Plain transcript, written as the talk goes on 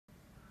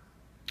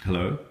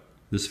Hello,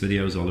 this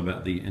video is all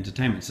about the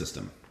entertainment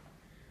system.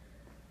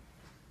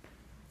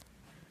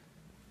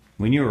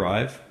 When you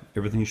arrive,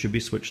 everything should be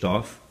switched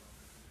off.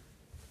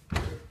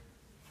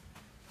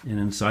 And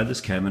inside this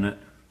cabinet,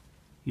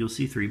 you'll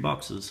see three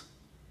boxes.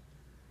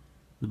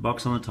 The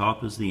box on the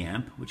top is the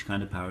amp, which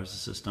kind of powers the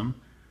system.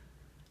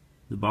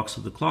 The box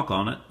with the clock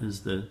on it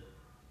is the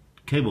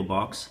cable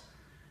box.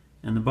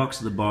 And the box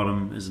at the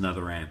bottom is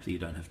another amp that you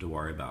don't have to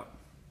worry about.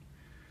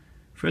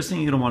 First thing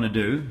you're going to want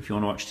to do, if you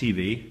want to watch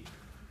TV,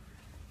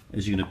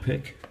 is you're going to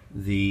pick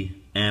the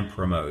amp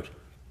remote.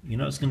 You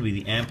know it's going to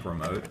be the amp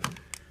remote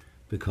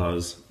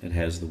because it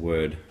has the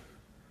word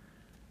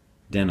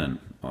Denon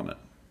on it,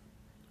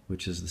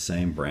 which is the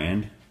same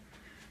brand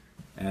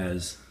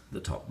as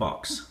the top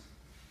box.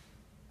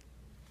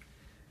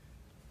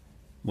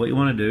 What you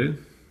want to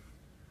do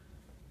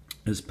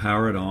is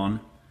power it on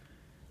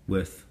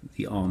with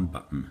the on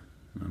button.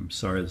 I'm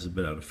sorry this is a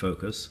bit out of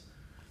focus.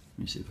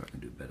 Let me see if I can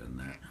do better than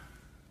that.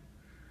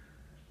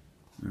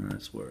 No,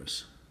 that's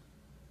worse.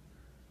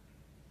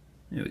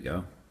 There we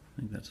go. I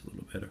think that's a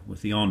little better.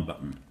 With the on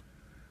button.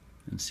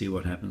 And see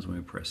what happens when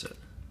we press it.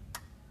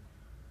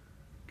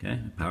 Okay,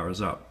 it powers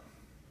up.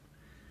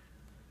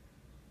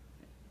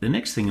 The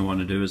next thing you want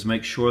to do is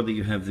make sure that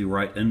you have the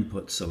right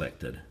input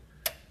selected.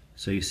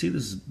 So you see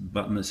this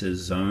button that says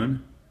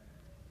zone?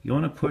 You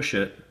want to push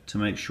it to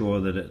make sure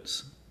that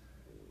it's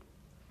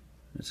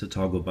a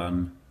toggle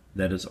button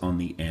that is on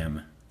the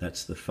M.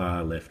 That's the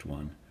far left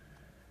one.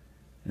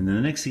 And then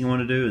the next thing you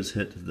want to do is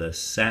hit the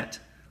SAT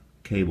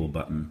cable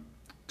button.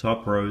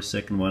 Top row,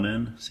 second one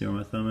in, see where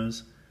my thumb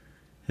is?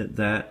 Hit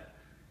that,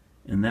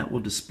 and that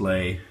will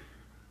display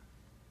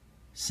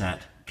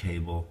SAT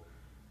cable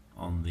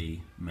on the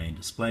main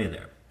display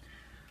there.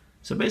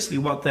 So basically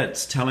what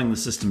that's telling the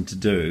system to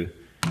do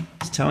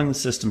is telling the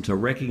system to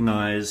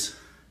recognize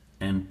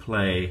and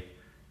play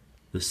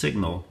the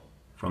signal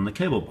from the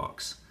cable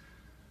box.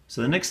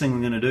 So the next thing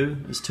we're going to do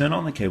is turn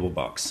on the cable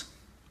box.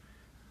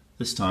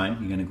 This time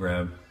you're going to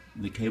grab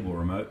the cable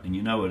remote, and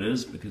you know it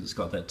is because it's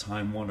got that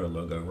Time Warner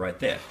logo right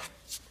there.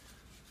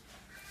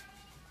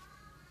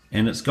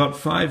 And it's got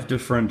 5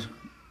 different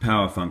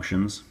power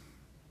functions,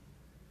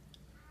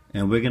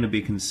 and we're going to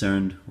be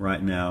concerned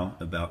right now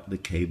about the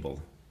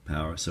cable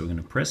power. So we're going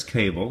to press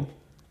cable,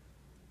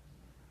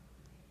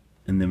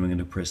 and then we're going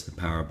to press the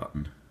power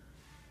button.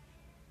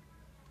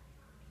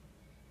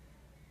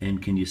 And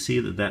can you see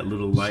that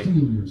little light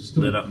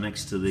lit up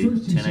next to the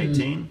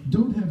 1018?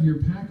 Don't have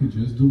your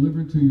packages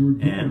delivered to your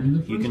door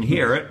and you can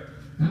hear it,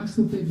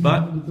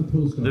 but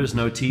there's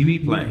no TV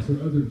playing.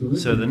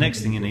 So the next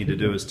thing you need to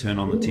do is turn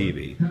on the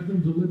TV.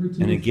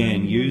 And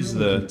again, use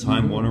the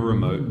Time Warner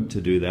remote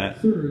to do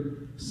that.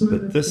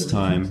 But this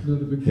time,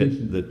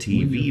 hit the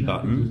TV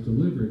button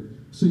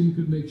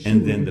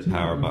and then the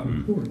power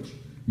button.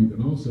 You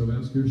can also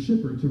ask your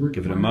shipper to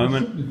give it a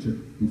moment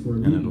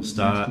and it'll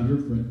start.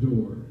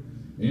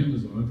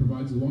 Amazon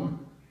provides lock.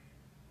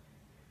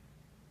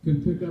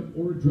 Can pick up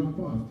or drop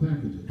off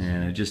packages.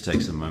 And it just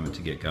takes a moment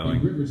to get going.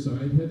 In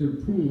Riverside, Heather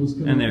Poole is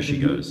and there she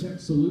goes.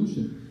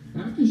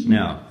 After she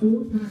now,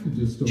 4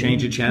 packages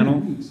change your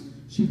channel.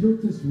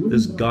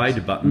 This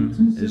guide box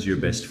button is your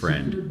best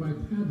friend.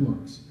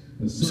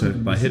 So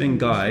by hitting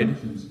guide,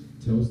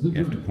 you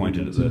have to point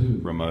it at the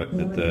remote,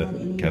 at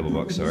the cable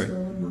box, sorry.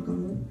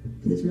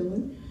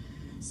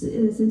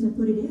 Since I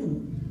put it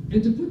in.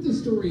 And to put the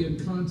story in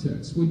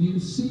context, when you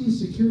see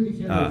security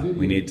camera video,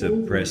 we need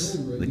to press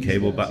the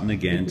cable button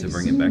again to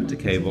bring it back to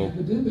cable,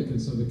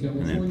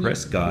 and then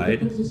press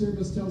guide,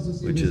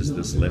 which is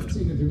this left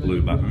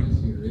blue button,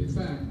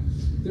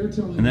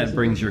 and that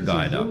brings your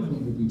guide up,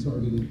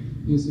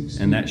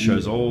 and that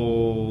shows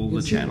all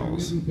the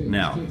channels.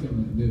 Now,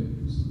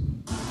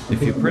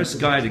 if you press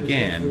guide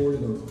again,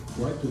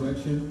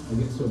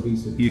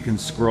 you can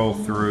scroll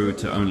through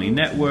to only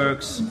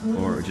networks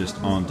or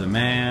just on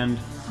demand,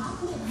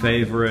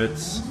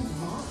 favorites,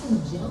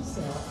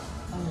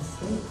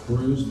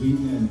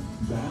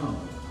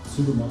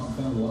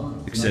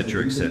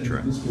 etc., etc.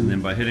 And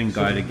then by hitting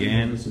guide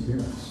again,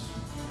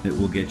 it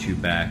will get you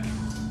back.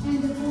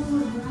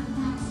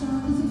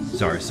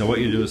 Sorry, so what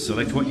you do is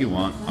select what you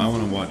want. I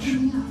want to watch,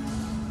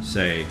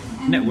 say,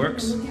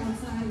 networks. I'm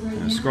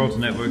going to scroll to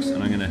networks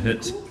and I'm going to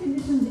hit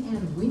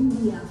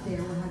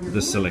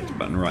the select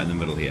button right in the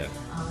middle here.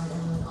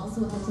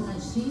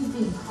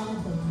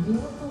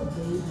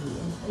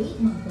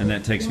 And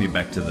that takes me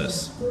back to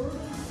this.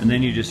 And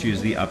then you just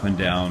use the up and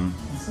down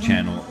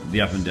channel,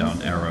 the up and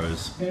down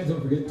arrows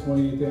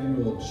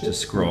to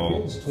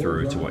scroll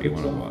through to what you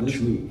want to watch.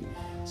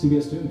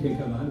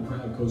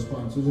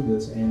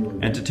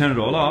 And to turn it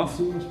all off,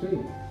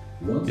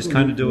 just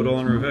kind of do it all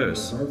in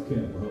reverse.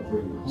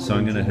 So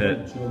I'm going to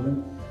hit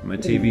my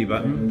TV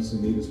button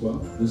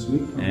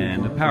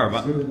and the power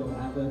button.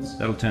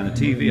 That'll turn the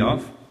TV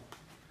off.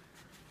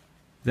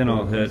 Then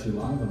I'll hit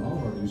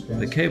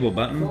the cable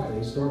button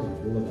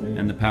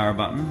and the power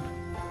button,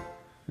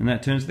 and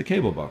that turns the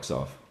cable box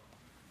off.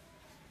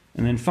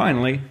 And then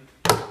finally,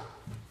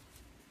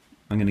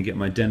 I'm going to get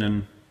my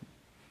Denon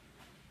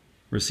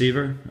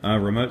receiver,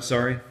 remote,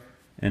 sorry,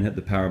 and hit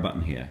the power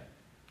button here.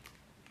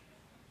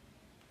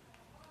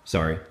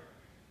 Sorry,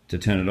 to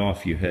turn it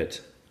off you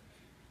hit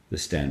the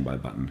standby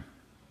button.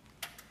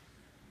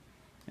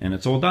 And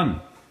it's all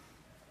done.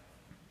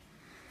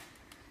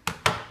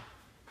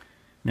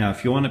 Now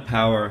if you want to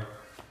power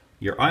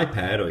your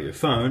iPad or your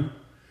phone,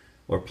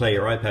 or play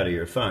your iPad or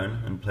your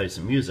phone and play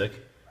some music,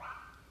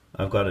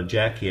 I've got a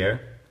jack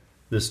here.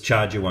 This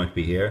charger won't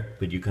be here,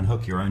 but you can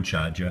hook your own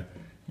charger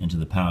into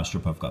the power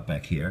strip I've got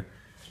back here.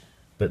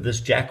 But this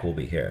jack will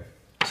be here.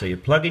 So you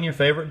plug in your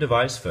favorite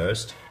device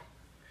first.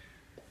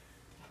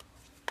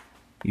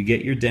 You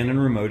get your Denon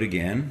remote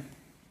again.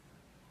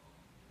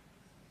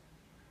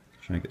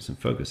 Try and get some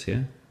focus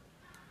here.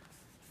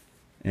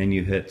 And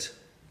you hit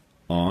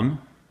on.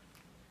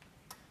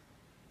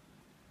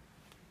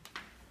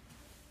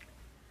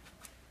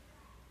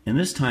 And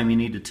this time you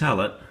need to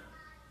tell it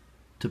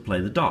to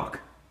play the dock,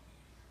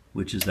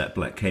 which is that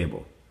black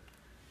cable.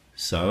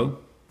 So,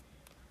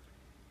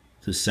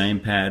 the same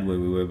pad where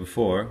we were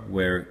before,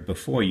 where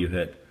before you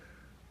hit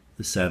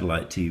the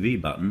satellite TV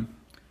button,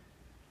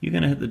 you're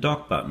going to hit the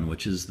dock button,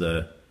 which is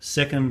the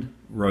second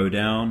row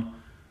down,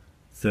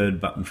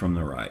 third button from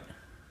the right.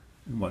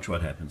 And watch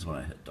what happens when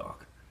I hit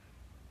dock.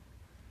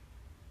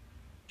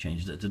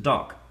 Changed it to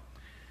dock.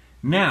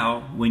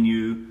 Now, when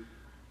you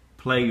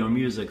play your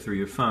music through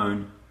your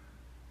phone,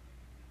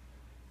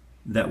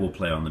 that will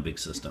play on the big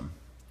system.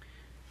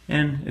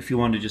 And if you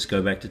want to just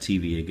go back to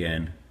TV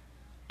again,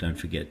 don't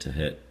forget to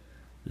hit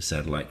the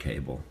satellite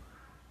cable.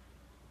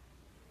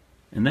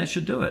 And that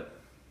should do it.